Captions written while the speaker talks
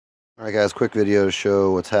Alright guys, quick video to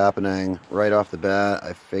show what's happening. Right off the bat,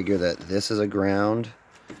 I figure that this is a ground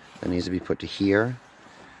that needs to be put to here.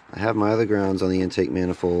 I have my other grounds on the intake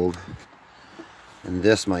manifold, and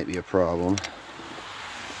this might be a problem.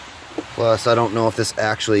 Plus, I don't know if this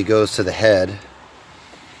actually goes to the head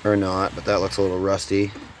or not, but that looks a little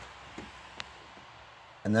rusty.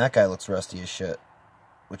 And that guy looks rusty as shit,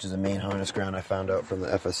 which is a main harness ground I found out from the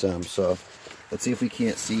FSM. So, let's see if we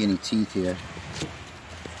can't see any teeth here.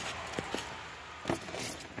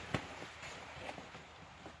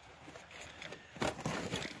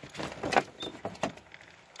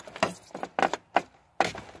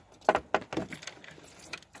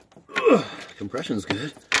 Compression's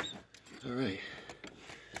good. Alright.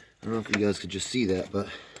 I don't know if you guys could just see that, but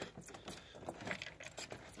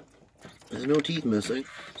there's no teeth missing.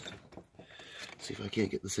 Let's see if I can't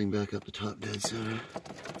get this thing back up the top dead center.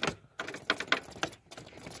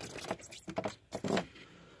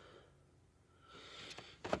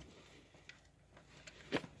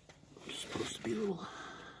 It's supposed to be a little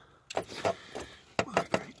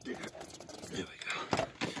mark right there. There we go.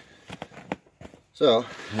 So,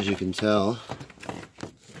 as you can tell,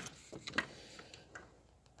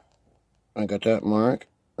 I got that mark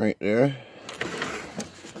right there.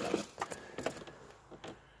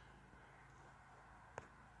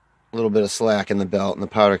 A little bit of slack in the belt, and the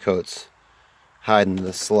powder coat's hiding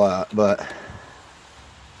the slot,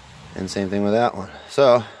 and same thing with that one.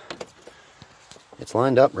 So, it's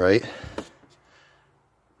lined up right.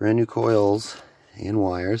 Brand new coils and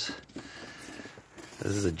wires.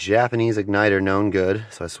 This is a Japanese igniter, known good,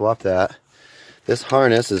 so I swapped that. This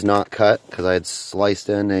harness is not cut because I had sliced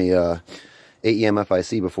in a AEM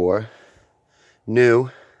FIC before. New,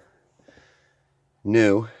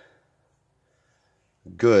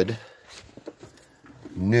 good,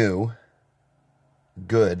 new,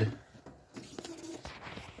 good.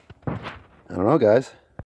 I don't know, guys.